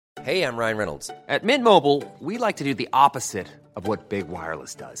Hey, I'm Ryan Reynolds. At Mint Mobile, we like to do the opposite of what Big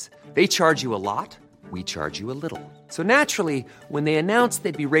Wireless does. They charge you a lot, we charge you a little. So naturally, when they announced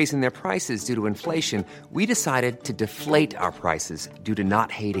they'd be raising their prices due to inflation, we decided to deflate our prices due to not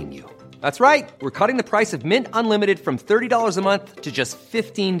hating you. That's right. We're cutting the price of Mint Unlimited from $30 a month to just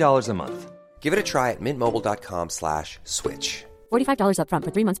 $15 a month. Give it a try at mintmobile.com/switch. $45 up front for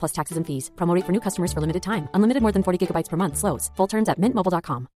 3 months plus taxes and fees. Promo rate for new customers for limited time. Unlimited more than 40 gigabytes per month. Slows full terms at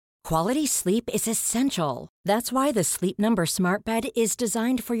mintmobile.com. Quality sleep is essential. That's why the Sleep Number Smart Bed is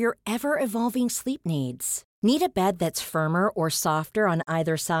designed for your ever-evolving sleep needs. Need a bed that's firmer or softer on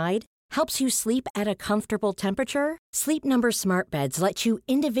either side? Helps you sleep at a comfortable temperature? Sleep Number Smart Beds let you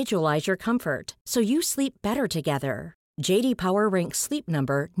individualize your comfort, so you sleep better together. J.D. Power ranks Sleep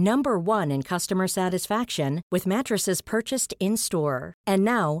Number number 1 in customer satisfaction with mattresses purchased in-store. And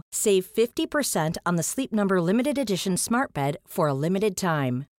now, save 50% on the Sleep Number Limited Edition Smart Bed for a limited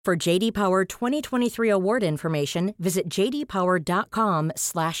time. For J.D. Power 2023 award information, visit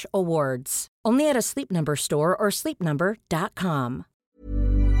jdpower.com/awards. Only at a Sleep Number store or sleepnumber.com.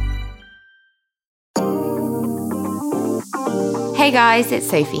 Hey guys, it's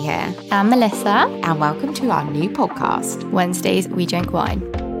Sophie here. I'm Melissa. And welcome to our new podcast. Wednesdays, we drink wine.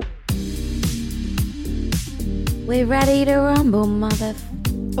 We're ready to rumble, mother...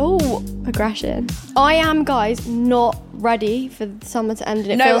 Oh, aggression. I am, guys, not ready for the summer to end.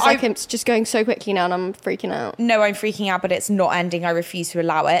 And it feels like it's just going so quickly now and I'm freaking out. No, I'm freaking out, but it's not ending. I refuse to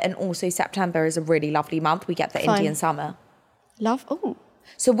allow it. And also September is a really lovely month. We get the Indian summer.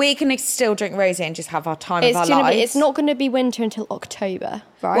 So we're going to still drink rosé and just have our time of our lives. It's not going to be winter until October,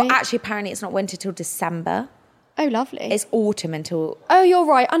 right? Well, actually, apparently it's not winter till December. Oh, lovely. It's autumn until... Oh, you're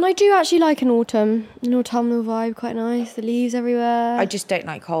right. And I do actually like an autumnal vibe, quite nice. The leaves everywhere. I just don't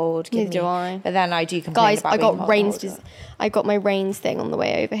like cold. Neither do I. But then I do complain about being hot. I got my rains thing on the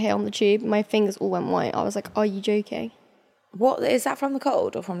way over here on the tube. My fingers all went white. I was like, are you joking? What, is that from the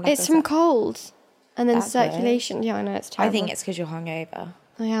cold or from... It's from cold. And then circulation. Weird. Yeah, I know, it's terrible. I think it's because you're hungover.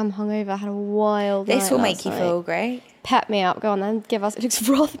 I am hungover. I had a wild night. This will make you feel great. Pep me up. Go on then. Give us... It looks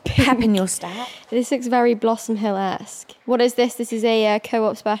rather pink. Pep in your step. This looks very Blossom Hill-esque. What is this? This is a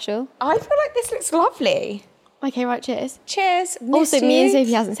co-op special. I feel like this looks lovely. Okay, right. Cheers. Cheers. Also, me and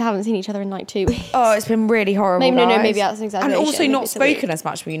Sophie haven't seen each other in like 2 weeks. Oh, it's been really horrible. Maybe that's an exaggeration. And also not spoken as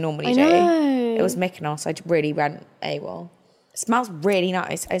much as we normally do. It was Mykonos. I really went AWOL. It smells really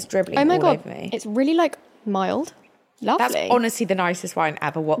nice. It's dribbling all over me. It's really like mild. Lovely. That's honestly the nicest wine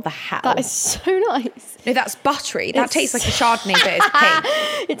ever. What the hell? That is so nice. No, that's buttery. That tastes like a Chardonnay, but it's pink.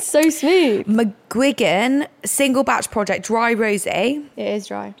 It's so smooth. McGuigan Single Batch Project Dry Rosé. It is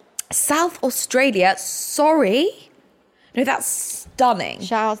dry. South Australia. Sorry. No, that's stunning.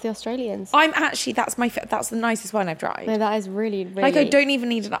 Shout out to the Australians. That's the nicest wine I've tried. No, that is really, really... Like, I don't even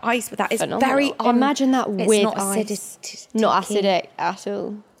need an ice, but that is phenomenal. very... Imagine that with it's not ice. Not acidic at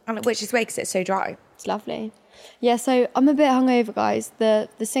all. And which is weird because it's so dry. It's lovely. Yeah, so I'm a bit hungover, guys. The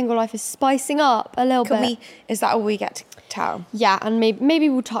single life is spicing up a little bit. Is that all we get to tell? Yeah, and maybe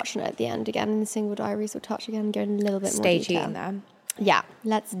we'll touch on it at the end again. In the single diaries, we'll touch again and go in a little bit more detail. Stay tuned then. Yeah,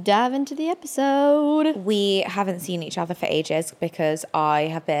 let's dive into the episode. We haven't seen each other for ages because I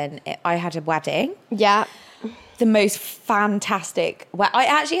had a wedding. Yeah. The most fantastic... I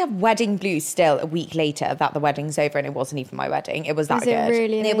actually have wedding blues still a week later that the wedding's over and it wasn't even my wedding. It was that good.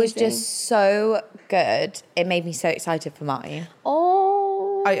 Really amazing? It was just so good. It made me so excited for mine.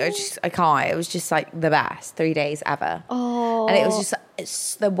 Oh. I can't. It was just like the best 3 days ever. Oh. And it was just...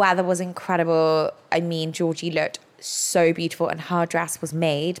 the weather was incredible. I mean, Georgie looked so beautiful and her dress was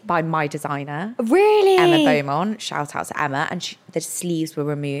made by my designer. Really? Emma Beaumont. Shout out to Emma. And the sleeves were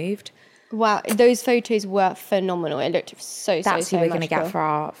removed. Wow, those photos were phenomenal. It looked so That's who we're going to get for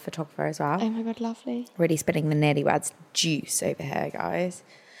our photographer as well. Oh my God, lovely. Really spinning the newlyweds juice over here, guys.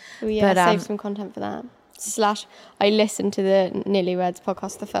 Oh yeah, save some content for that. I listened to the Newlyweds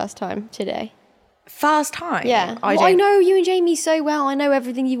podcast the first time today. First time? Yeah. I know you and Jamie so well. I know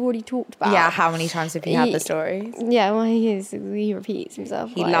everything you've already talked about. Yeah, how many times have you had the stories? Yeah, well, he repeats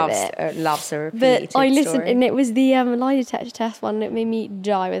himself. He loves a repeat. But I listened, and it was the lie detector test one that made me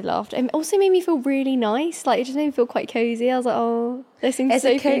die with laughter. It also made me feel really nice. Like, it just made me feel quite cozy. I was like, oh, listening to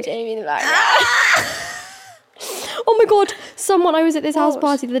Sophie and Jamie in the background. Oh my God. I was at this house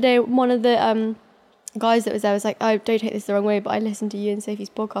party the other day. One of the guys that was there was like, oh, don't take this the wrong way, but I listened to you and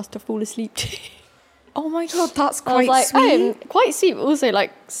Sophie's podcast to fall asleep to. Oh my God, that's quite sweet. Oh, quite sweet, but also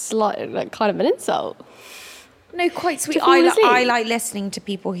like slight, like kind of an insult. No, quite sweet. I like listening to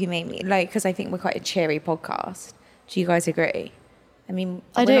people who make me because I think we're quite a cheery podcast. Do you guys agree? I mean,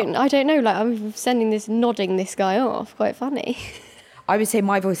 I don't know. Like, I'm nodding this guy off. Quite funny. I would say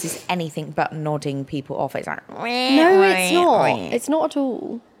my voice is anything but nodding people off. It's like... No, it's not. It's not at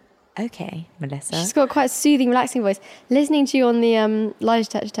all. Okay, Melissa. She's got quite a soothing, relaxing voice. Listening to you on the Lie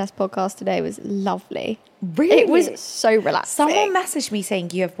Detector Test podcast today was lovely. Really? It was so relaxing. Someone messaged me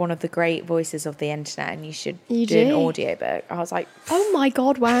saying you have one of the great voices of the internet and you should do an audiobook. I was like... Oh my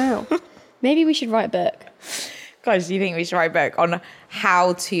God, wow. Maybe we should write a book. Guys, do you think we should write a book on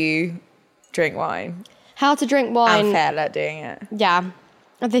how to drink wine? How to drink wine. And fail at doing it. Yeah.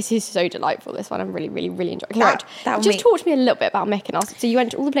 This is so delightful, this one. I'm really, really, really enjoying it. Just talk to me a little bit about Mykonos. So you went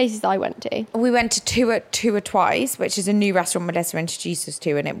to all the places that I went to. We went to Tua twice, which is a new restaurant Melissa introduced us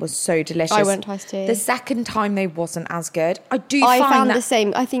to, and it was so delicious. I went twice too. The second time, though, wasn't as good. I found the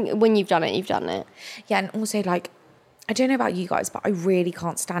same. I think when you've done it, you've done it. Yeah, and also, like, I don't know about you guys, but I really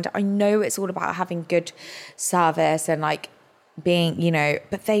can't stand it. I know it's all about having good service and, like, being, you know,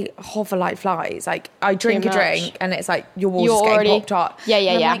 but they hover like flies. Like, I drink a drink and it's like your walls just getting popped up. Yeah.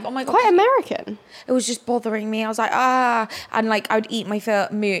 Like, oh my God. Quite American. It was just bothering me. I was like, and like I would eat my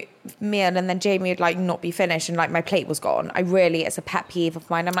meal and then Jamie would like not be finished and like my plate was gone. It's a pet peeve of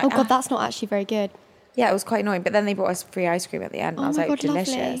mine. I'm like, oh God, that's not actually very good. Yeah, it was quite annoying. But then they brought us free ice cream at the end. And I was like, God,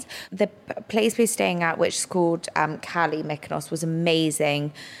 delicious. Lovely. The place we were staying at, which is called Cali Mykonos, was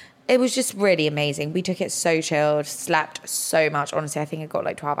amazing. It was just really amazing. We took it so chilled, slept so much. Honestly, I think I got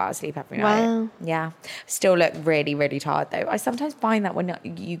like 12 hours sleep every night. Yeah. Still look really, really tired though. I sometimes find that when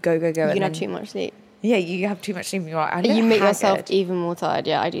you go. You can have too much sleep. Yeah, you have too much sleep. You make yourself even more tired.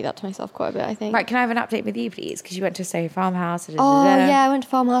 Yeah, I do that to myself quite a bit, I think. Right, can I have an update with you, please? Because you went to Soho Farmhouse. Yeah, I went to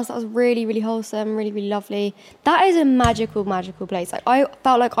Farmhouse. That was really, really wholesome, really, really lovely. That is a magical, magical place. Like, I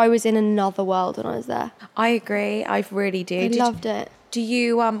felt like I was in another world when I was there. I agree. I really do. I loved it. Do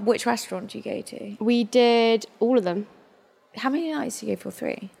you, which restaurant do you go to? We did all of them. How many nights do you go for?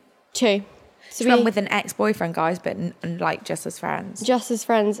 3? 2. So we went with an ex-boyfriend, guys, but like just as friends. Just as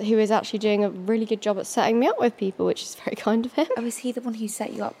friends, who is actually doing a really good job at setting me up with people, which is very kind of him. Oh, is he the one who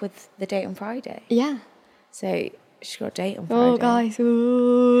set you up with the date on Friday? Yeah. So she got a date on Friday. Oh, guys.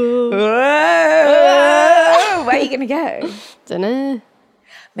 Whoa. Where are you going to go? Dunno.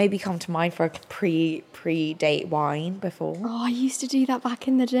 Maybe come to mine for a pre-date wine before. Oh, I used to do that back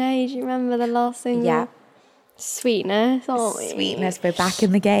in the day. Do you remember the last thing? Yeah. Sweetness, aren't we? Sweetness, we're back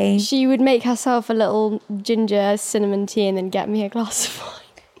in the game. She would make herself a little ginger cinnamon tea and then get me a glass of wine.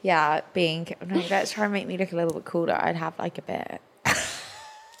 Yeah, let's try and make me look a little bit cooler. I'd have like a bit.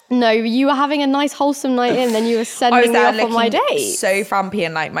 No, you were having a nice wholesome night in, then you were sending me off on my date. So frumpy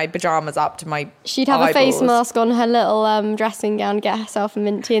and like my pajamas up to my She'd have eyeballs. A face mask on, her little dressing gown, get herself a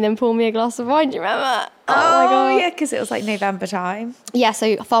mint tea and then pour me a glass of wine. Do you remember? Oh my God. Yeah, because it was like November time. Yeah,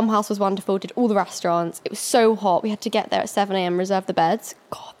 so Farmhouse was wonderful, did all the restaurants. It was so hot. We had to get there at 7 a.m, reserve the beds.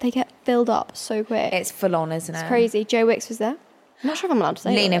 God, they get filled up so quick. It's full on, isn't it? It's crazy. Joe Wicks was there. I'm not sure if I'm allowed to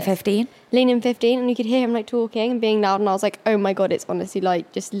say Lean in 15. Lean in 15, and you could hear him like talking and being loud, and I was like, oh my God, it's honestly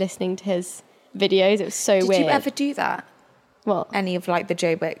like just listening to his videos. It was so weird. Did you ever do that? What? Any of like the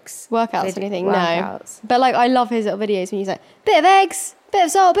Joe Wicks workouts or anything? Workouts. No. But like I love his little videos when he's like, bit of eggs, bit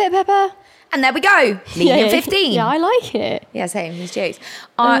of salt, bit of pepper. And there we go. Lean in 15. Yeah, I like it. Yeah, same. His jokes.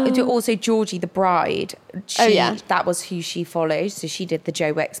 Also, Georgie, the bride. That was who she followed. So she did the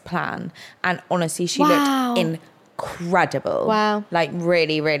Joe Wicks plan. And honestly, she looked incredible. Wow. Like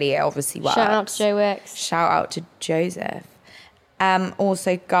really, really, it obviously worked. Shout out to Joe Wicks. Shout out to Joseph.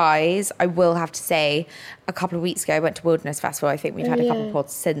 Also, guys, I will have to say, a couple of weeks ago, I went to Wilderness Festival. I think we've had a couple of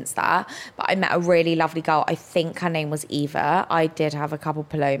pods since that. But I met a really lovely girl. I think her name was Eva. I did have a couple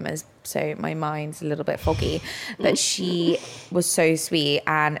Palomas, so my mind's a little bit foggy. But she was so sweet.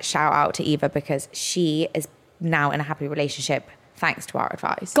 And shout out to Eva because she is now in a happy relationship thanks to our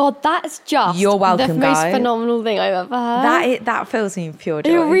advice. God, that's just You're welcome, the most phenomenal thing I've ever heard. That fills me with pure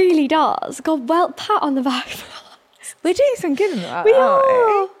joy. It really does. God, well, pat on the back. We're doing some good in that. We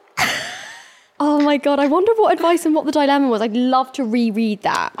are. Oh my God, I wonder what advice and what the dilemma was. I'd love to reread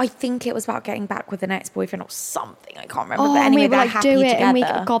that. I think it was about getting back with an ex-boyfriend or something. I can't remember. But anyway, we were they're like, happy do it. together.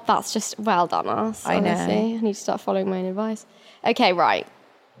 And God, that's just well done us. I know. Honestly. I need to start following my own advice. Okay, right.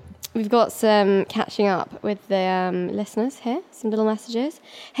 We've got some catching up with the listeners here. Some little messages.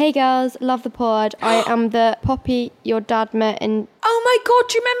 Hey girls, love the pod. I am the Poppy your dad met in... Oh my God,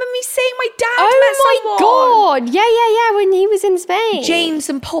 do you remember me saying my dad met someone? Oh my God. Yeah, when he was in Spain. James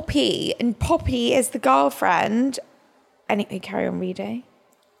and Poppy. And Poppy is the girlfriend. Anyway, carry on reading.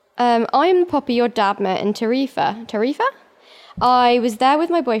 I'm Poppy your dad met in Tarifa. Tarifa? I was there with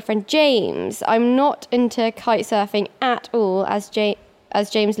my boyfriend James. I'm not into kite surfing at all, as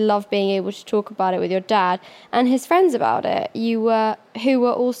James loved being able to talk about it with your dad and his friends about it. Who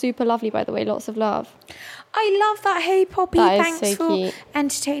were all super lovely, by the way. Lots of love. I love that. Hey, Poppy, That is thanks so for cute.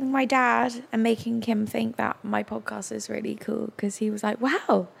 entertaining my dad and making him think that my podcast is really cool, because he was like,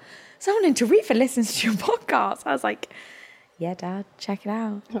 wow, someone in Tarifa listens to your podcast. I was like, yeah, Dad, check it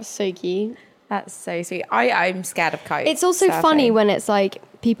out. That's so cute. That's so sweet. I'm scared of kites. It's also surfing. funny when it's like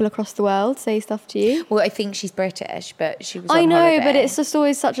people across the world say stuff to you. Well, I think she's British, but she was I on know, holiday. but it's just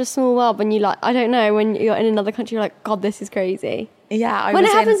always such a small world when you like, I don't know, when you're in another country, you're like, God, this is crazy. Yeah. When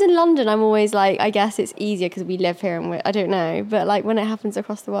it happens in London, I'm always like, I guess it's easier because we live here and I don't know. But like when it happens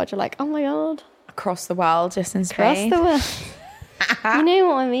across the world, you're like, oh my God. Across the world, just in Across Spain. the world. You know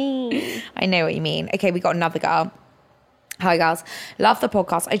what I mean. I know what you mean. Okay, we got another girl. Hi, girls. Love the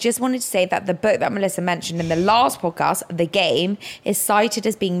podcast. I just wanted to say that the book that Melissa mentioned in the last podcast, The Game, is cited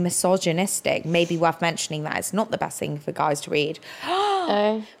as being misogynistic. Maybe worth mentioning that it's not the best thing for guys to read.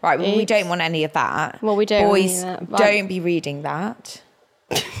 Oh, Right, well, we oops. don't want any of that. Well, we don't want Boys, any of that, but- don't be reading that.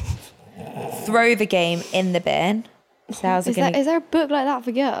 Throw The Game in the bin. So I was Is gonna, there a book like that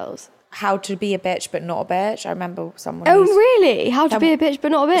for girls? How to Be a Bitch But Not a Bitch. I remember someone Oh, who's- really? How to be a bitch but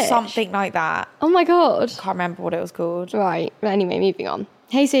not a bitch? something like that. Oh my God. Can't remember what it was called. Right. But anyway, moving on.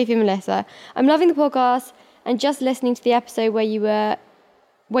 Hey, Sophie and Melissa. I'm loving the podcast and just listening to the episode where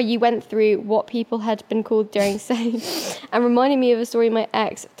you went through what people had been called during sex and reminded me of a story my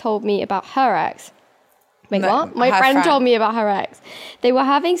ex told me about her ex. Wait, No, what? My her friend friend. told me about her ex. They were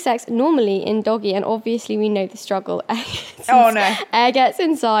having sex normally in doggy, and obviously we know the struggle. Oh, no. Air gets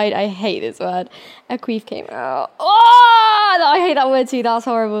inside. I hate this word. A queef came out. Oh, I hate that word too. That's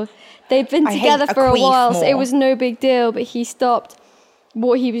horrible. They'd been I hate together a for a queef while, so it more. was no big deal, but he stopped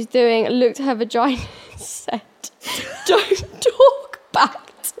what he was doing, looked at her vagina and said, "Don't talk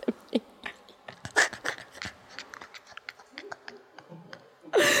back to me."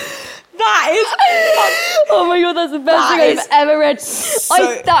 That is... Oh my God, that's the best That thing is I've ever read.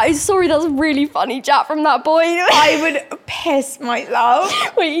 That's really funny chat from that boy. I would piss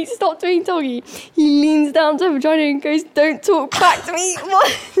myself. Wait, he stopped doing doggy. He leans down to her vagina and goes, "Don't talk back to me."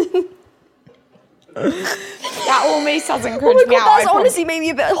 What? That almost doesn't Oh cringe my me God, out. that's honestly made me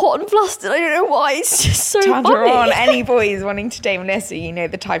a bit hot and flustered. I don't know why. It's just so Turn her funny. on. Any boys wanting to date Melissa, you know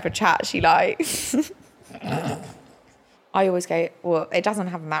the type of chat she likes. I always go, well, it doesn't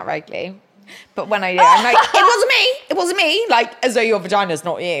happen that regularly. But when I do, I'm like, it wasn't me. Like, as though your vagina's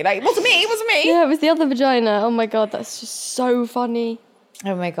not you. Like, it wasn't me. Yeah, it was the other vagina. Oh my God, that's just so funny.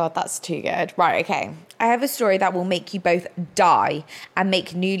 Oh my God, that's too good. Right, okay. I have a story that will make you both die and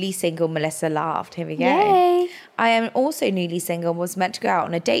make newly single Melissa laugh. Here we go. Yay. I am also newly single and was meant to go out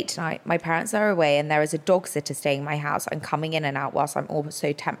on a date tonight. My parents are away and there is a dog sitter staying in my house and coming in and out whilst I'm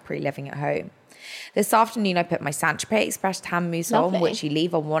also temporarily living at home. This afternoon, I put my Saint-Tropez Express tan mousse on, Lovely. which you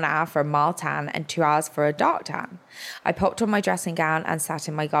leave on 1 hour for a mild tan and 2 hours for a dark tan. I popped on my dressing gown and sat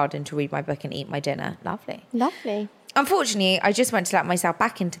in my garden to read my book and eat my dinner. Lovely. Lovely. Unfortunately, I just went to let myself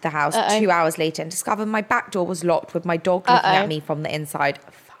back into the house Uh-oh. 2 hours later and discovered my back door was locked with my dog looking Uh-oh. at me from the inside.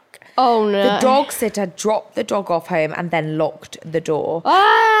 Fuck. Oh no. The dog sitter dropped the dog off home and then locked the door.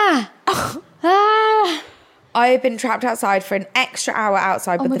 Ah! Ah! I have been trapped outside for an extra hour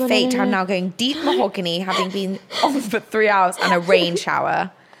outside with my the God, fake no. tan now going deep mahogany, having been on for 3 hours and a rain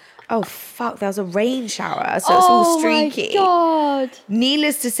shower. Oh, fuck, there was a rain shower, so it's all streaky. Oh my God.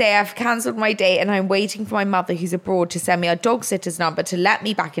 Needless to say, I've cancelled my date and I'm waiting for my mother, who's abroad, to send me a dog sitter's number to let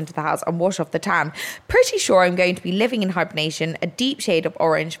me back into the house and wash off the tan. Pretty sure I'm going to be living in hibernation, a deep shade of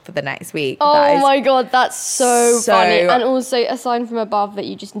orange for the next week. That Oh is my God, that's so so- funny. And also a sign from above that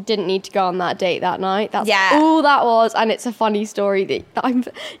you just didn't need to go on that date that night. That's Yeah. all that was. And it's a funny story that I'm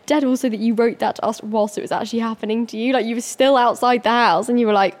dead also that you wrote that to us whilst it was actually happening to you. Like you were still outside the house and you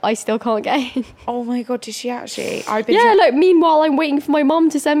were like, I still can't get in. Oh my God, did she actually? I've been Yeah, like meanwhile I'm waiting for my mum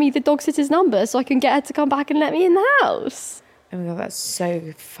to send me the dog sitter's number so I can get her to come back and let me in the house. Oh my God, that's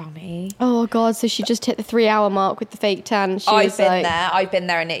so funny. Oh God, so she just hit the 3 hour mark with the fake tan. She was like, I've been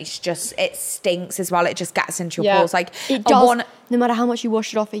there and it stinks as well. It just gets into your yeah, pores. Like, it I does. want- No matter how much you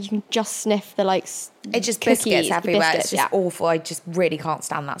wash it off, you can just sniff the like. It just cookies, biscuits the everywhere. biscuits, It's just yeah. awful. I just really can't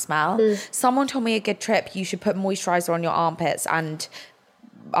stand that smell. Someone told me a good trip, you should put moisturizer on your armpits and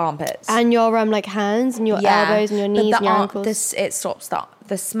And your like hands and your elbows and your knees and your ankles. It stops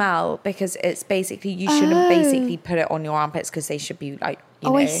the smell because it's basically you shouldn't basically put it on your armpits because they should be like you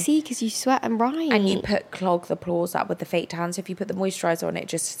know. I see, because you sweat and right. And you clog the pores up with the fake tan. So if you put the moisturizer on, it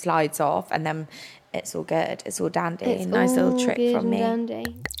just slides off, and then it's all good. It's all dandy. It's Nice little all trick good from me. and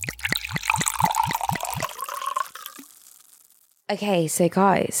dandy. Okay, so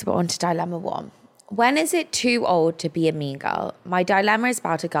guys, we're on to dilemma 1. When is it too old to be a mean girl? My dilemma is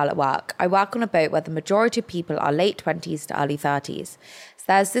about a girl at work. I work on a boat where the majority of people are late 20s to early 30s. So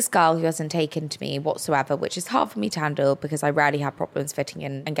There's this girl who hasn't taken to me whatsoever, which is hard for me to handle because I rarely have problems fitting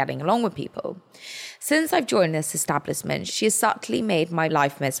in and getting along with people. Since I've joined this establishment, she has subtly made my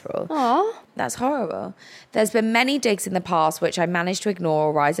life miserable. Aww. That's horrible. There's been many digs in the past which I managed to ignore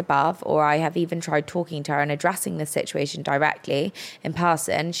or rise above, or I have even tried talking to her and addressing the situation directly in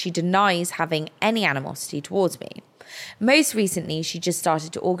person. She denies having any animosity towards me. Most recently, she just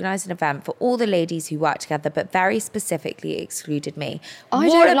started to organise an event for all the ladies who work together, but very specifically excluded me. I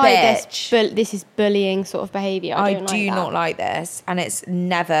What don't a like bitch. this. This is bullying sort of behaviour. I don't do like not that. like this, and it's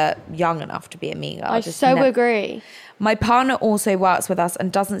never young enough to be a mean girl. I Just so ne- agree. My partner also works with us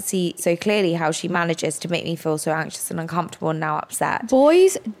and doesn't see so clearly how she manages to make me feel so anxious and uncomfortable and now upset.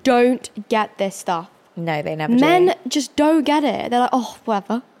 Boys don't get this stuff. No, they never do. Men just don't get it. They're like, oh,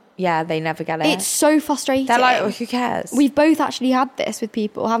 whatever. Yeah, they never get it. It's so frustrating. They're like, oh, who cares? We've both actually had this with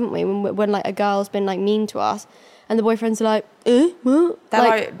people, haven't we? When like a girl's been like mean to us, and the boyfriends are like, what? They're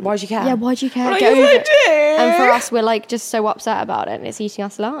like, why'd you care? Yeah, why'd you care? I'm like, Get yes, over I it. do. And for us, we're like just so upset about it, and it's eating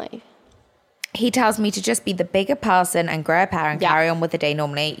us alive. He tells me to just be the bigger person and grow a pair and Yeah. carry on with the day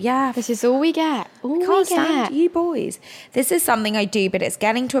normally. Yeah, This is all we get. All we can't get. stand you boys. This is something I do, but it's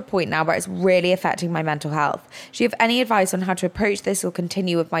getting to a point now where it's really affecting my mental health. Do you have any advice on how to approach this or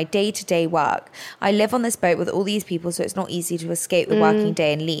continue with my day-to-day work? I live on this boat with all these people, so it's not easy to escape the working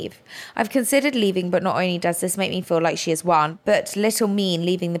day and leave. I've considered leaving, but not only does this make me feel like she is one, but little mean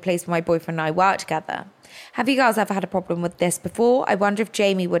leaving the place where my boyfriend and I work together. Have you girls ever had a problem with this before? I wonder if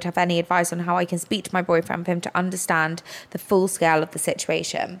Jamie would have any advice on how I can speak to my boyfriend for him to understand the full scale of the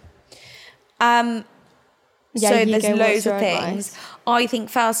situation. Yeah, So you there's go, what's loads your of things. advice? I think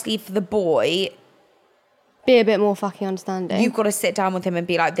firstly for the boy, Be a bit more fucking understanding. you've got to sit down with him and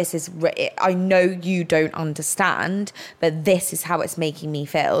be like, this is, I know you don't understand, but this is how it's making me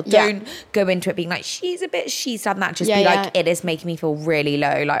feel. Yeah. Don't go into it being like, she's done that. Just Yeah, be yeah. like, it is making me feel really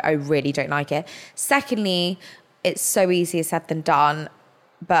low. Like, I really don't like it. Secondly, it's so easier said than done.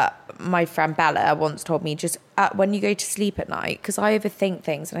 But my friend Bella once told me, just when you go to sleep at night, because I overthink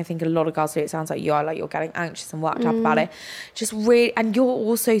things, and I think a lot of girls do. It sounds like you're getting anxious and worked up about it. Just really, and you're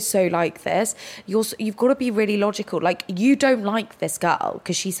also so like this. You've got to be really logical. Like, you don't like this girl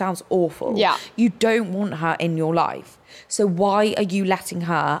because she sounds awful. Yeah. You don't want her in your life. So why are you letting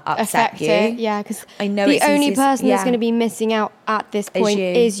her upset affect you? it. Yeah, because I know the it's only easy to- person that's yeah. going to be missing out at this point you.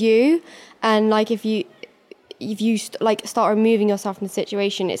 is you. And like if you start removing yourself from the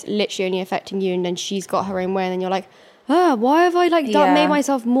situation, it's literally only affecting you, and then she's got her own way, and then you're like, why have I Yeah. made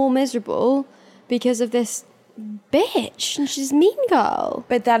myself more miserable because of this bitch? And she's a mean girl.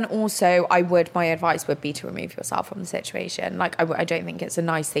 But then also, my advice would be to remove yourself from the situation. Like, I don't think it's a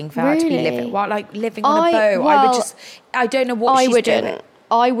nice thing for her to be Really? living on a boat. I don't know what I she's wouldn't. doing.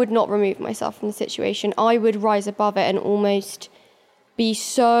 I would not remove myself from the situation. I would rise above it and almost be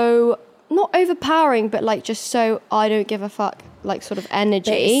so, not overpowering, but like just so I don't give a fuck, like sort of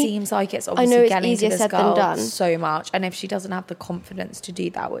energy. But it seems like it's I obviously know it's getting easier to this said than girl done. so much. And if she doesn't have the confidence to do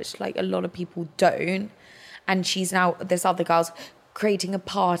that, which like a lot of people don't, and she's now, there's other girls creating a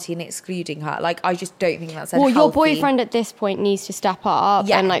party and excluding her. Like, I just don't think that's a Well, your healthy- boyfriend at this point needs to step up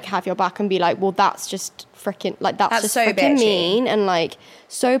Yeah. and like have your back and be like, well, that's just freaking, like that's just so freaking bitchy. mean and like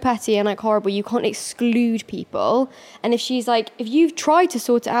so petty and like horrible. You can't exclude people. And if she's like, if you've tried to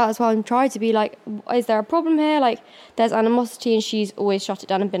sort it out as well and tried to be like, is there a problem here? Like, there's animosity, and she's always shut it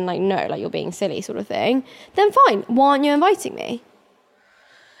down and been like, no, like you're being silly, sort of thing. Then fine, why aren't you inviting me?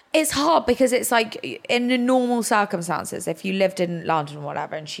 It's hard because it's like in the normal circumstances, if you lived in London or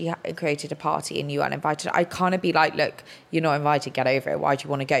whatever and she created a party and you weren't invited, I'd kind of be like, look, you're not invited, get over it. Why do you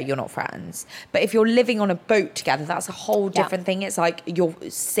want to go? You're not friends. But if you're living on a boat together, that's a whole different thing. It's like you're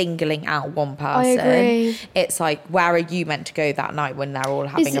singling out one person. I agree. It's like, where are you meant to go that night when they're all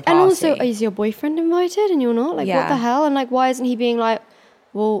having a party? And also, is your boyfriend invited and you're not? Like, what Yeah. the hell? And like, why isn't he being like,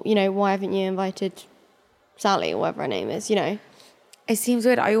 well, you know, why haven't you invited Sally or whatever her name is, you know? It seems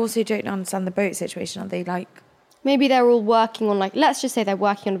weird. I also don't understand the boat situation. Are they like... Maybe they're all working on like, let's just say they're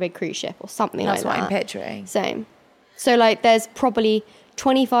working on a big cruise ship or something That's like that. what I'm picturing. Same. So like there's probably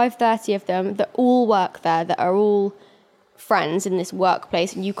 25, 30 of them that all work there, that are all friends in this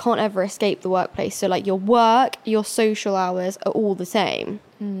workplace, and you can't ever escape the workplace. So like your work, your social hours are all the same.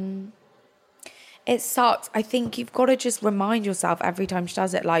 It sucks. I think you've got to just remind yourself every time she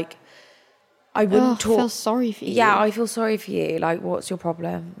does it, like, I wouldn't talk. I feel sorry for you. Yeah, I feel sorry for you. Like, what's your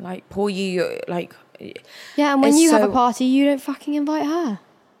problem? Like, poor you, like... Yeah, and when it's you have so- a party, you don't fucking invite her.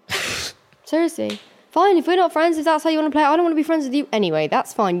 Seriously. Fine, if we're not friends, if that's how you want to play, I don't want to be friends with you anyway.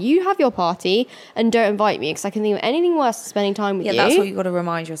 That's fine. You have your party and don't invite me because I can think of anything worse than spending time with you. Yeah, that's what you got to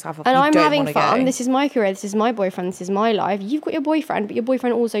remind yourself of. And you I'm don't having wanna fun. go. This is my career. This is my boyfriend. This is my life. You've got your boyfriend, but your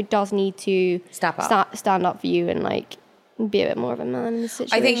boyfriend also does need to Step up. stand up for you and like be a bit more of a man in this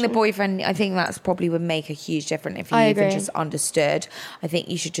situation. I think the boyfriend, I think that's probably would make a huge difference if you I even agree. just understood. I think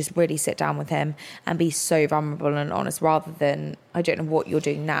you should just really sit down with him and be so vulnerable and honest rather than, I don't know what you're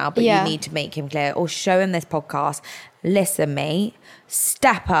doing now, but Yeah. you need to make him clear or show him this podcast. Listen, mate,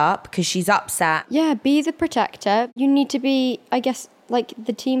 step up because she's upset. Yeah, be the protector. You need to be, I guess, like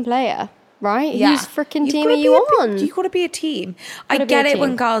the team player, right? Yeah. Whose freaking You've team gotta are you be on? You've got to be a team. I Gotta be get a it when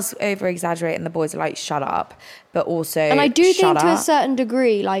team. girls over exaggerate and the boys are like, shut up. But also, And I do shut think to a up. certain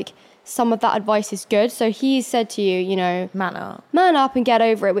degree, like some of that advice is good. So he's said to you, you know, Man up. man up and get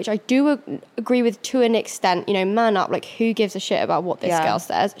over it, which I do agree with to an extent. You know, man up, like who gives a shit about what this Yeah. girl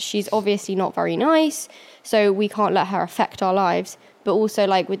says? She's obviously not very nice, so we can't let her affect our lives. But also,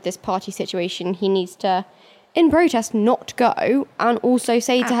 like with this party situation, he needs to, in protest, not go, and also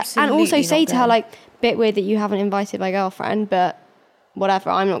say to her, Absolutely not go. like, bit weird that you haven't invited my girlfriend, but whatever,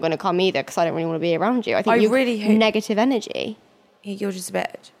 I'm not going to come either because I don't really want to be around you. I think I you're really hope- negative energy. You're just a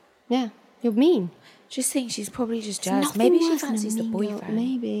bit. Yeah, you're mean. Just think she's probably just There's jealous. nothing Maybe she worse than a fancies the mean girl. boyfriend.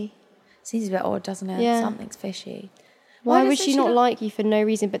 Maybe. Seems a bit odd, doesn't it? Yeah. Something's fishy. Why would doesn't she not like you for no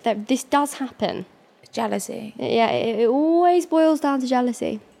reason? But this does happen. Jealousy. Yeah, it always boils down to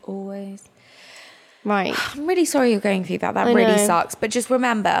jealousy. Always. Right. I'm really sorry you're going through that. That I really know. sucks. But just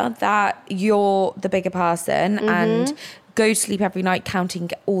remember that you're the bigger person Mm-hmm. and go to sleep every night counting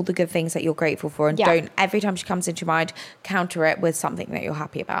all the good things that you're grateful for. And Yeah. don't, every time she comes into your mind, counter it with something that you're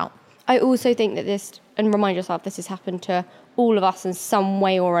happy about. I also think that this, and remind yourself, this has happened to all of us in some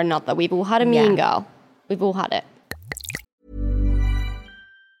way or another. We've all had a mean girl. We've all had it.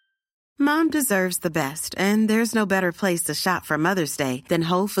 Mom deserves the best, and there's no better place to shop for Mother's Day than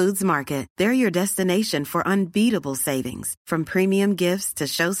Whole Foods Market. They're your destination for unbeatable savings, from premium gifts to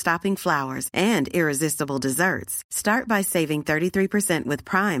show-stopping flowers and irresistible desserts. Start by saving 33% with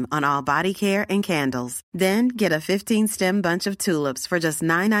Prime on all body care and candles. Then get a 15-stem bunch of tulips for just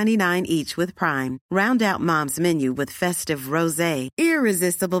 $9.99 each with Prime. Round out Mom's menu with festive rosé,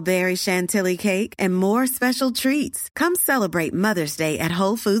 irresistible berry chantilly cake, and more special treats. Come celebrate Mother's Day at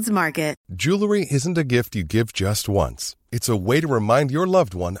Whole Foods Market. Jewelry isn't a gift you give just once. It's a way to remind your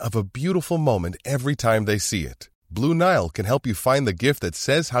loved one of a beautiful moment every time they see it. Blue Nile can help you find the gift that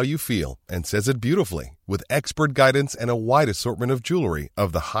says how you feel and says it beautifully, with expert guidance and a wide assortment of jewelry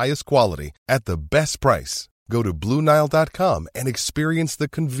of the highest quality at the best price. Go to BlueNile.com and experience the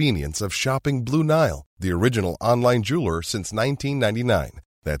convenience of shopping Blue Nile, the original online jeweler since 1999.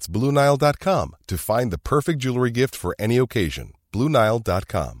 That's BlueNile.com to find the perfect jewelry gift for any occasion.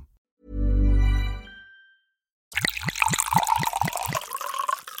 BlueNile.com.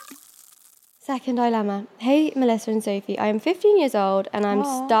 Second dilemma. Hey, Melissa and Sophie. I am 15 years old and I'm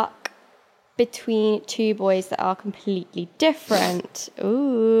stuck between two boys that are completely different.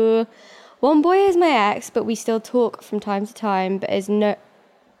 Ooh. One boy is my ex, but we still talk from time to time, but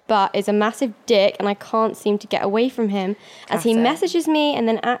is a massive dick and I can't seem to get away from him as he messages me and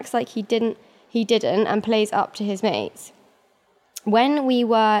then acts like he didn't and plays up to his mates. When we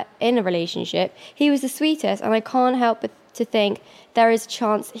were in a relationship, he was the sweetest and I can't help but to think there is a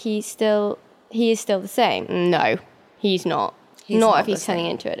chance he is still the same. No, he's not. Not if he's turning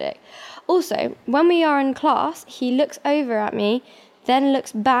into a dick. Also, when we are in class, he looks over at me, then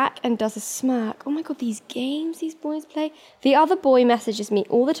looks back and does a smirk. Oh my God, these games these boys play. The other boy messages me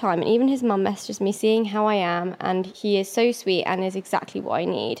all the time, and even his mum messages me seeing how I am, and he is so sweet and is exactly what I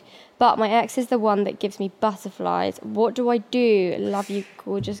need. But my ex is the one that gives me butterflies. What do I do? Love you,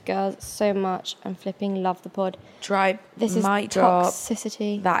 gorgeous girls, so much. I'm flipping love the pod. This is mic drop.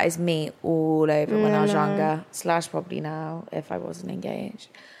 toxicity. That is me all over when I was younger, / probably now if I wasn't engaged.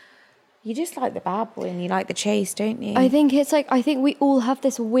 You just like the bad boy and you like the chase, don't you? I think we all have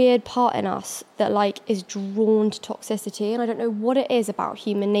this weird part in us that like is drawn to toxicity, and I don't know what it is about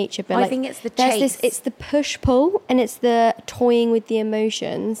human nature, but I like, think it's the there's chase. it's the push-pull and it's the toying with the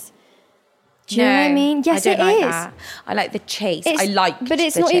emotions. Do you know what I mean? Yes, I don't it like is. that. I like the chase. But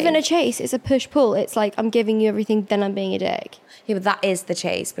it's not even a chase. It's a push-pull. It's like I'm giving you everything, then I'm being a dick. Yeah, but that is the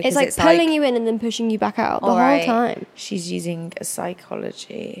chase. Because It's like pulling you in and then pushing you back out the all whole right, time. She's using a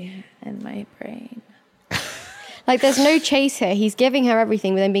psychology in my brain. Like, there's no chase here. He's giving her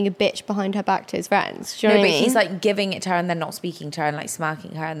everything, but then being a bitch behind her back to his friends. Do you know what I mean? He's like giving it to her and then not speaking to her and like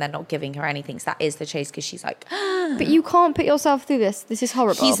smirking her and then not giving her anything. So that is the chase because she's like, but you can't put yourself through this. This is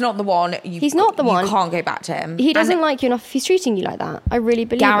horrible. he's not the one. He's not the one. You can't go back to him. He doesn't like you enough if he's treating you like that. I really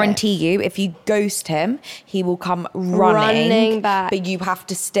believe guarantee you, if you ghost him, he will come running back. But you have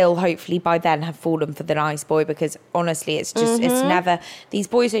to still, hopefully, by then have fallen for the nice boy because honestly, it's just, it's never, these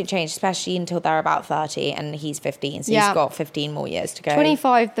boys don't change, especially until they're about 30 and he's 15. So he's got 15 more years to go.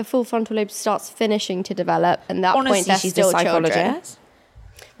 25, the full frontal lobe starts finishing to develop. And that honestly, point, they're she's still a psychologist. children.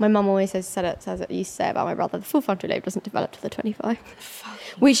 My mum always says it used to say about my brother, the full frontal lobe doesn't develop till the 25.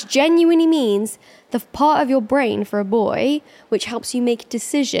 Which genuinely means the part of your brain for a boy, which helps you make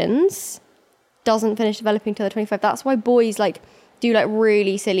decisions, doesn't finish developing till the 25. That's why boys like do like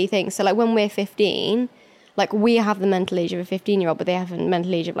really silly things. So like when we're 15, like we have the mental age of a 15-year-old, but they have the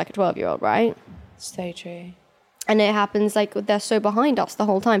mental age of like a 12-year-old, right? So true. And it happens like they're so behind us the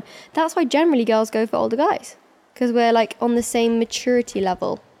whole time. That's why generally girls go for older guys. Because we're like on the same maturity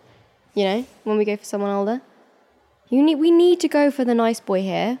level, you know, when we go for someone older. We need to go for the nice boy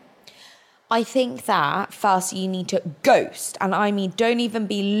here. I think that first you need to ghost. And I mean, don't even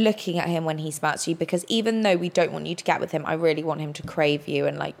be looking at him when he smirks you because even though we don't want you to get with him, I really want him to crave you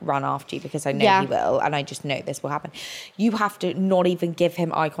and like run after you because I know he will. And I just know this will happen. You have to not even give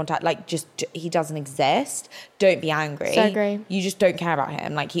him eye contact. Like just, he doesn't exist. Don't be angry. So agree. You just don't care about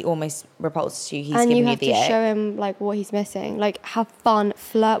him. Like he almost repulses you. He's and giving you you have the to ick. show him like what he's missing. Like have fun,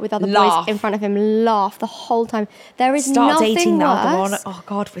 flirt with other Laugh. boys in front of him, laugh the whole time. There is Start nothing dating worse. the other one. Oh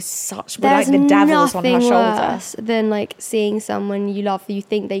God, we're like the devils on her shoulder. Worse than like seeing someone you love, you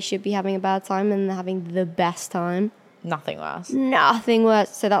think they should be having a bad time and they're having the best time. Nothing worse. Nothing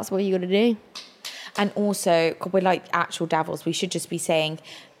worse. So that's what you got to do. And also, we're like actual devils. We should just be saying,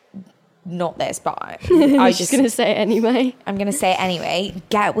 not this, but I'm just going to say it anyway. I'm going to say it anyway.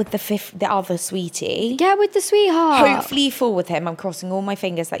 Get with the other sweetie. Get with the sweetheart. Hopefully you fall with him. I'm crossing all my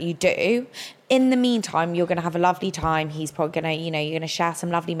fingers that you do. In the meantime, you're going to have a lovely time. He's probably going to, you're going to share some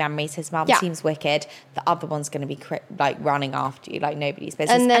lovely memories. His mum seems wicked. The other one's going to be like running after you like nobody's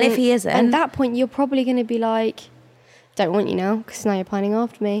business. And if he isn't... At that point, you're probably going to be like, don't want you now because now you're pining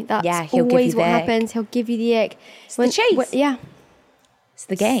after me. That's always what happens. He'll give you the ick. It's the chase. Yeah. It's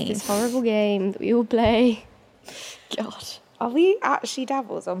the game. This horrible game that we all play. God. Are we actually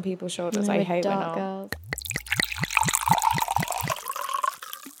devils on people's shoulders? I hope we're not. Girls.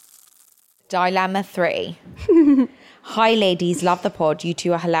 Dilemma 3. Hi ladies, love the pod. You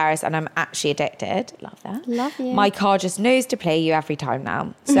two are hilarious and I'm actually addicted. Love that. Love you. My car just knows to play you every time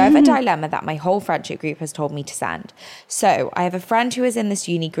now. So I have a dilemma that my whole friendship group has told me to send. So I have a friend who is in this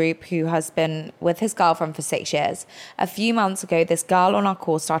uni group who has been with his girlfriend for 6 years. A few months ago, this girl on our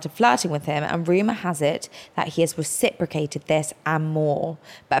course started flirting with him and rumour has it that he has reciprocated this and more.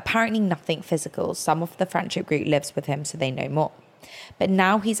 But apparently nothing physical. Some of the friendship group lives with him so they know more. But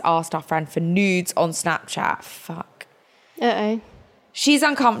now he's asked our friend for nudes on Snapchat. Fuck. Uh-oh. She's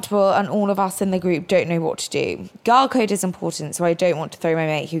uncomfortable and all of us in the group don't know what to do. Girl code is important, so I don't want to throw my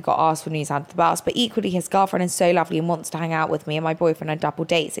mate who got asked for news under the bus, but equally his girlfriend is so lovely and wants to hang out with me and my boyfriend on double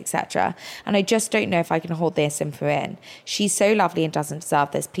dates, etc. And I just don't know if I can hold this info in. She's so lovely and doesn't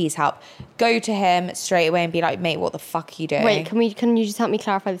deserve this. Please help. Go to him straight away and be like, mate, what the fuck are you doing? Wait, can you just help me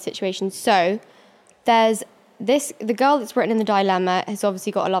clarify the situation? So there's the girl that's written in the dilemma has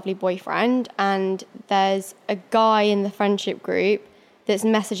obviously got a lovely boyfriend, and there's a guy in the friendship group that's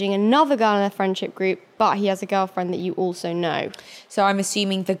messaging another girl in the friendship group, but he has a girlfriend that you also know. So I'm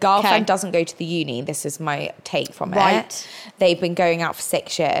assuming the girlfriend doesn't go to the uni. This is my take from it. They've been going out for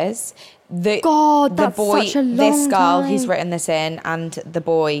 6 years. That's such a long this girl time. who's written this in and the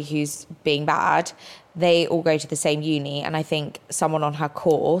boy who's being bad, they all go to the same uni. And I think someone on her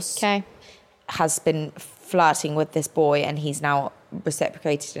course has been flirting with this boy and he's now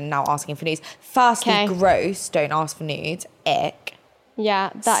reciprocated and now asking for nudes. Firstly, gross, don't ask for nudes. Ick.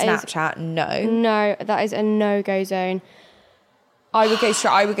 Yeah, that Snapchat, is... No, that is a no-go zone. I would go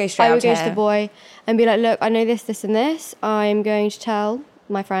straight I would go to the boy and be like, look, I know this, this and this. I'm going to tell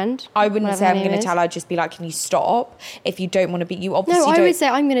my friend. I wouldn't say I'm going to tell her. I'd just be like, can you stop? If you don't want to be... You obviously don't... No, I would say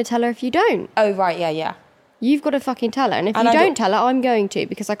I'm going to tell her if you don't. Oh, right, yeah. You've got to fucking tell her. And if you don't tell her, I'm going to,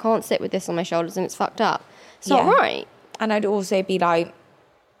 because I can't sit with this on my shoulders and it's fucked up. It's not right. And I'd also be like,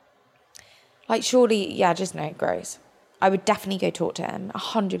 surely, just no, gross. I would definitely go talk to him.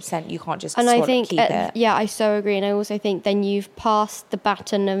 100%. You can't just keep it. Yeah, I so agree. And I also think then you've passed the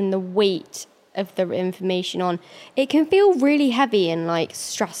baton and the weight of the information on. It can feel really heavy and like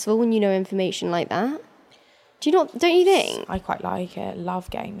stressful when you know information like that. Don't you think? I quite like it. Love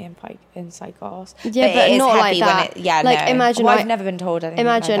getting the inside goss. Yeah, but it is not like heavy that. when it, like, no. imagine I've never been told anything.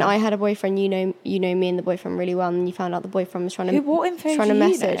 Imagine like that. I had a boyfriend. You know me and the boyfriend really well, and you found out the boyfriend was trying to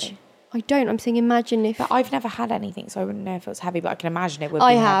message. Know? I don't. I'm saying imagine if. But I've never had anything, so I wouldn't know if it was heavy. But I can imagine it would.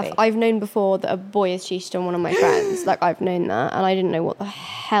 I be have. heavy. I've known before that a boy has cheated on one of my friends. Like, I've known that, and I didn't know what the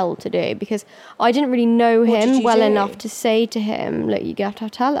hell to do because I didn't really know him well enough to say to him, "Look, you have to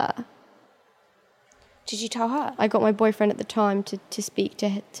tell her." Did you tell her? I got my boyfriend at the time to speak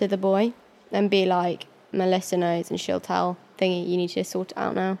to the boy and be like, Melissa knows and she'll tell Thingy, you need to sort it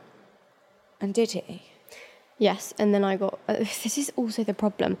out now. And did he? Yes, and then I got... this is also the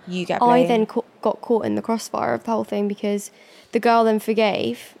problem. You get blamed. I then got caught in the crossfire of the whole thing because the girl then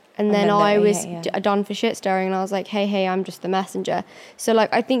forgave and then I was done for shit stirring and I was like, hey, I'm just the messenger. So,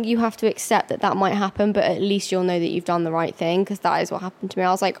 like, I think you have to accept that might happen, but at least you'll know that you've done the right thing because that is what happened to me.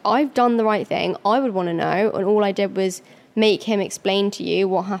 I was like, I've done the right thing. I would want to know. And all I did was make him explain to you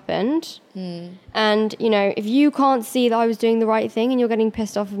what happened. And, you know, if you can't see that I was doing the right thing and you're getting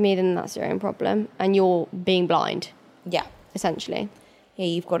pissed off with me, then that's your own problem. And you're being blind. Yeah. Essentially. Yeah,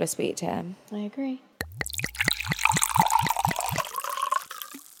 you've got to speak to him. I agree.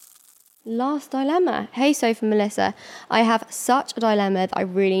 Last dilemma. Hey, Soph and Melissa. I have such a dilemma that I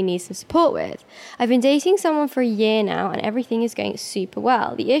really need some support with. I've been dating someone for a year now and everything is going super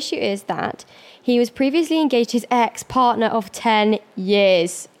well. The issue is that he was previously engaged to his ex-partner of 10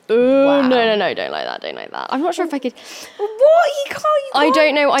 years. Wow. No, don't like that. I'm not sure if I could... What? You can't I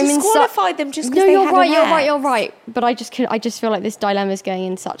don't know. I'm disqualify them just because No, they you're had right, an you're ex. right, you're right. But I just feel like this dilemma is going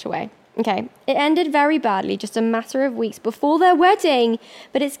in such a way. Okay, it ended very badly, just a matter of weeks before their wedding,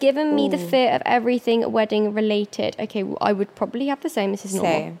 but it's given me the fear of everything wedding related. Okay, well, I would probably have the same. This is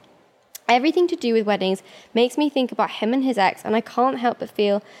normal. Same. Everything to do with weddings makes me think about him and his ex, and I can't help but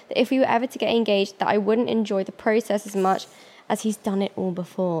feel that if we were ever to get engaged, that I wouldn't enjoy the process as much as he's done it all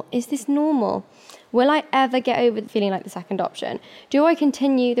before. Is this normal? Will I ever get over the feeling like the second option? Do I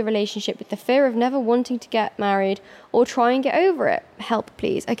continue the relationship with the fear of never wanting to get married or try and get over it? Help,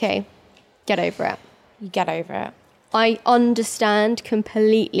 please. Okay. Get over it. You get over it. I understand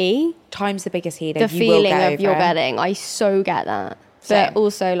completely. Time's the biggest healer. The feeling of your wedding. I so get that. Same. But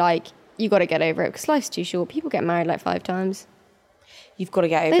also, like, you got to get over it because life's too short. People get married like 5 times. You've got to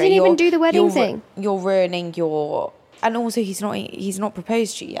get over it. They didn't even do the wedding thing. You're ruining your... And also, he's not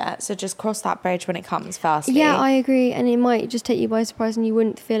proposed to you yet, so just cross that bridge when it comes. Firstly, yeah, I agree, and it might just take you by surprise, and you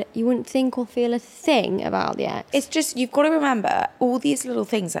wouldn't think or feel a thing about the ex. It's just you've got to remember all these little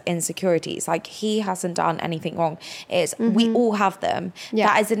things are insecurities. Like he hasn't done anything wrong. It's we all have them. Yeah.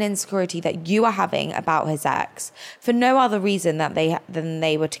 That is an insecurity that you are having about his ex for no other reason than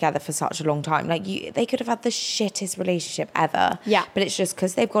they were together for such a long time. Like they could have had the shittest relationship ever. Yeah, but it's just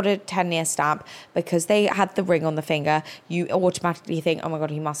because they've got a 10-year stamp because they had the ring on the finger. You automatically think, oh my God,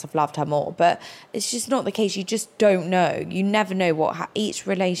 he must have loved her more. But it's just not the case. You just don't know. You never know what each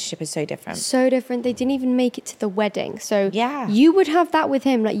relationship is so different. So different. They didn't even make it to the wedding. So yeah, you would have that with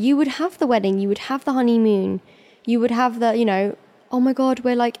him. Like you would have the wedding. You would have the honeymoon. You would have the, you know, oh my God,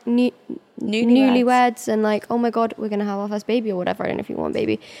 we're like newlyweds. And like, oh my God, we're going to have our first baby or whatever. I don't know if you want a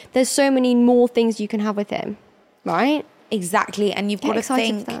baby. There's so many more things you can have with him. Right? Exactly. And you've got to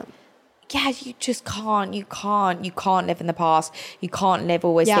think... For that. Yeah, you just can't. You can't live in the past. You can't live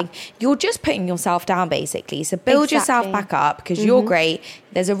always think. You're just putting yourself down, basically. So build yourself back up because you're great.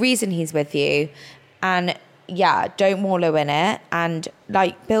 There's a reason he's with you. And yeah, don't wallow in it and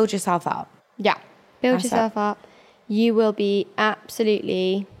like build yourself up. Yeah, build yourself up. You will be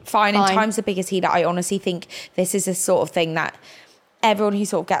absolutely fine. And time's the biggest healer. I honestly think this is a sort of thing that everyone who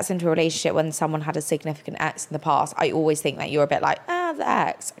sort of gets into a relationship when someone had a significant ex in the past, I always think that you're a bit like, the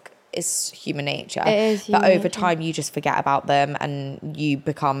ex. It's human nature. It is human but over nature. time you just forget about them and you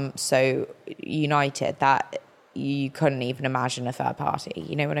become so united that you couldn't even imagine a third party.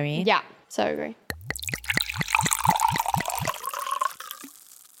 You know what I mean? Yeah, so agree.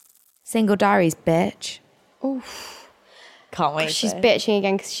 Single diaries, bitch. Oof. Can't wait. She's bitching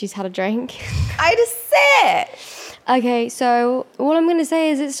again because she's had a drink. I just sit. Okay, so all I'm going to say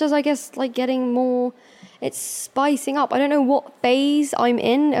is it's just, I guess, like getting more... It's spicing up. I don't know what phase I'm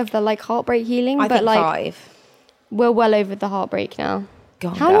in of the like heartbreak healing, I but think like 5. We're well over the heartbreak now.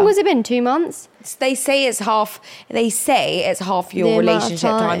 God, how long has it been? 2 months? They say it's half your The amount of relationship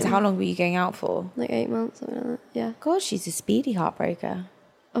time. So time. how long were you going out for? Like 8 months, something like that. Yeah. God, she's a speedy heartbreaker.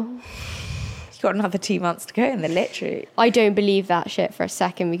 Oh. You've got another 2 months to go in the literally. I don't believe that shit for a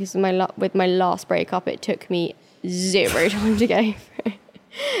second because with my last breakup, it took me 0 time to go through.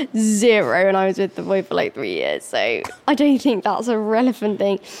 0, and I was with the boy for like 3 years. So I don't think that's a relevant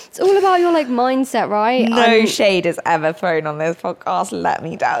thing. It's all about your like mindset, right? No shade is ever thrown on this podcast, let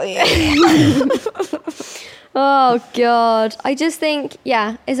me tell you. Oh God. I just think,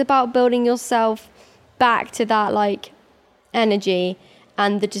 yeah, it's about building yourself back to that like energy,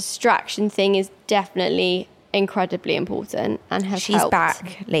 and the distraction thing is definitely incredibly important and has She's helped.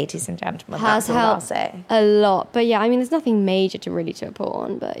 back, ladies and gentlemen. Has That's all I'll helped say. a lot. But yeah, I mean, there's nothing major to report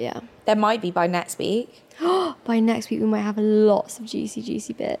on, but yeah. There might be by next week. By next week, we might have lots of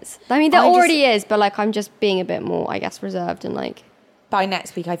juicy bits. I mean, there I already is, but like, I'm just being a bit more, I guess, reserved and like... By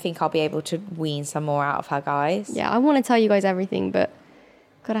next week, I think I'll be able to wean some more out of her, guys. Yeah, I want to tell you guys everything, but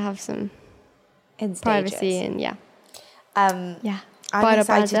gotta have some In stages. privacy and yeah. Yeah. I'm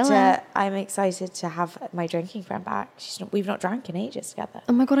excited to have my drinking friend back. We've not drank in ages together.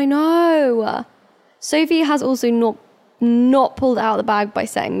 Oh my God, I know. Sophie has also not pulled out of the bag by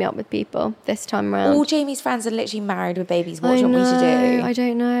setting me up with people this time around. All Jamie's friends are literally married with babies. What do you want me to do? I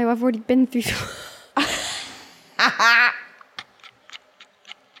don't know. I've already been through...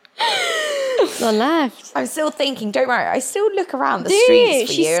 None left. I'm still thinking, don't worry, I still look around the streets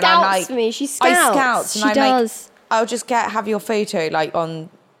for she you. Scouts and I'm like, me. She I scouts. scouts. And She I'm does. like, I'll just have your photo like on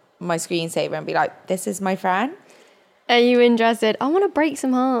my screensaver and be like, this is my friend. Are you interested? I want to break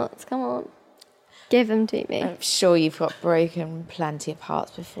some hearts. Come on. Give them to me. I'm sure you've got broken plenty of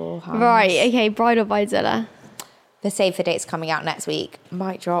hearts beforehand. Right, okay, Bride or Bridezilla. The Save the Date's coming out next week.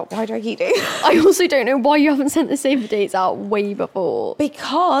 Mic drop. Why do I keep doing that? I also don't know why you haven't sent the Save the Dates out way before.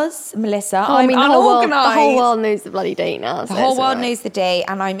 Because, Melissa, I mean, unorganised. the whole world knows the bloody date now. The whole world knows the date,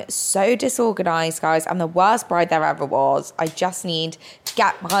 and I'm so disorganised, guys. I'm the worst bride there ever was. I just need to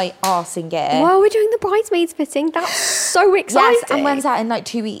get my arse in gear. Well, we're doing the bridesmaids fitting. That's so exciting. Yes, and when's that? In like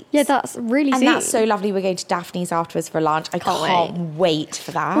 2 weeks. Yeah, that's really And soon. that's so lovely. We're going to Daphne's afterwards for lunch. I can't wait for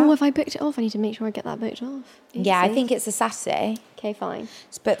that. Oh, if I booked it off, I need to make sure I get that booked off. Yeah, I think it's a Saturday. Okay, fine.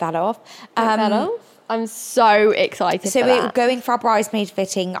 Let's put that off. Book that off. I'm so excited So for we're that. going for our bridesmaid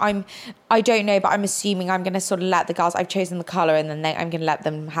fitting. I don't know, but I'm assuming I'm going to sort of let the girls, I've chosen the colour, and then I'm going to let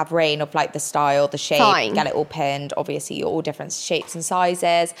them have reign of like the style, the shape, Fine. get it all pinned. Obviously, you're all different shapes and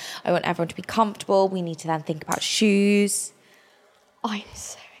sizes. I want everyone to be comfortable. We need to then think about shoes. I'm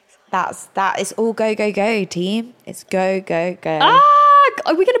so excited. That is all go, team. It's go, go.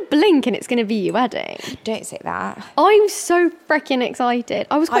 Are we going to blink and it's going to be your wedding? Don't say that. I'm so freaking excited.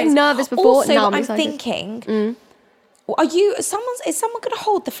 I was quite nervous before. Also, now I'm I'm excited. thinking, is someone going to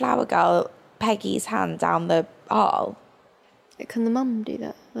hold the flower girl Peggy's hand down the aisle? Can the mum do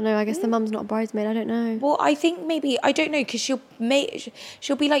that? I know. I guess the mum's not a bridesmaid. I don't know. Well, I think maybe, I don't know, because she'll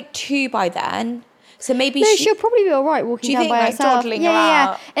be like 2 by then. So maybe she'll probably be all right walking Do you down think, by like, herself. dawdling Yeah.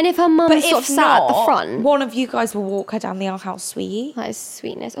 about? And if her mum's sort of sat at the front, one of you guys will walk her down the aisle. How sweet. that is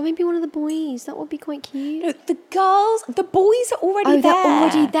sweetness. Or maybe one of the boys. That would be quite cute. No, the boys are already there. They're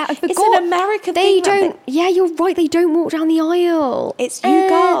already there. I forgot. It's an American They thing. don't. Yeah, you're right. They don't walk down the aisle. It's you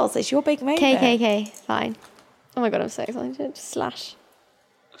girls. It's your big moment. Okay. Fine. Oh my God, I'm so excited. Slash.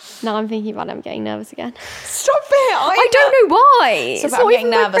 Now I'm thinking about it. I'm getting nervous again. Stop it. I don't know why. It's I'm not getting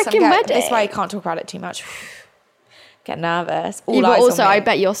even my nervous. freaking wedding. That's why I can't talk about it too much. Get nervous. Yeah, but also, I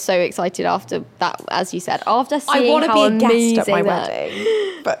bet you're so excited after that, as you said, after seeing I want to how be a amazing guest at my that.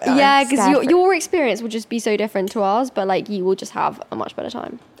 wedding. But Yeah, because your experience will just be so different to ours, but like you will just have a much better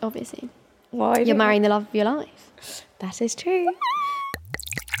time, obviously. Why? You're marrying the love of your life. That is true.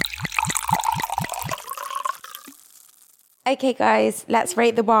 Okay, guys, let's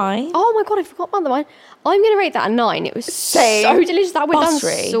rate the wine. Oh my God, I forgot about the wine. I'm going to rate that a 9. It was Same. so delicious. That went down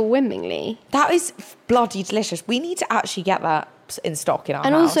Buttery. swimmingly. That is bloody delicious. We need to actually get that in stock in our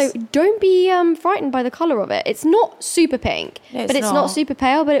And house. also, don't be frightened by the colour of it. It's not super pink, No, but it's not super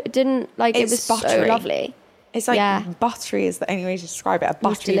pale, but it didn't, like, it It's was so buttery. lovely. It's like buttery is the only way to describe it. A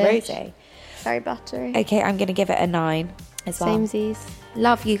buttery delish. rosé. Very buttery. Okay, I'm going to give it a 9 as well. Samesies.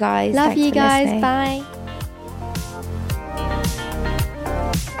 Love you guys. Love Thanks you for guys. listening. Bye.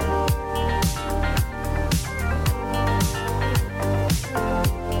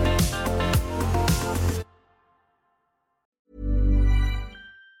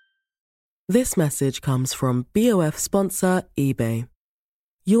 This message comes from BOF sponsor eBay.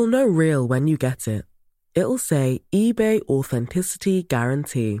 You'll know real when you get it. It'll say eBay Authenticity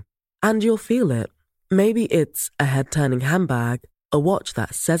Guarantee. And you'll feel it. Maybe it's a head-turning handbag, a watch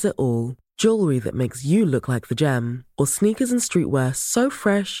that says it all, jewelry that makes you look like the gem, or sneakers and streetwear so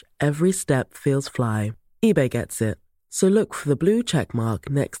fresh every step feels fly. eBay gets it. So look for the blue check mark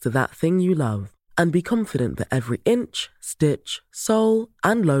next to that thing you love. And be confident that every inch, stitch, sole,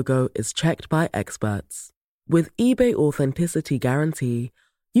 and logo is checked by experts. With eBay Authenticity Guarantee,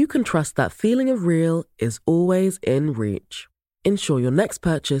 you can trust that feeling of real is always in reach. Ensure your next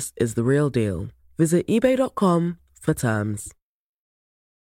purchase is the real deal. Visit ebay.com for terms.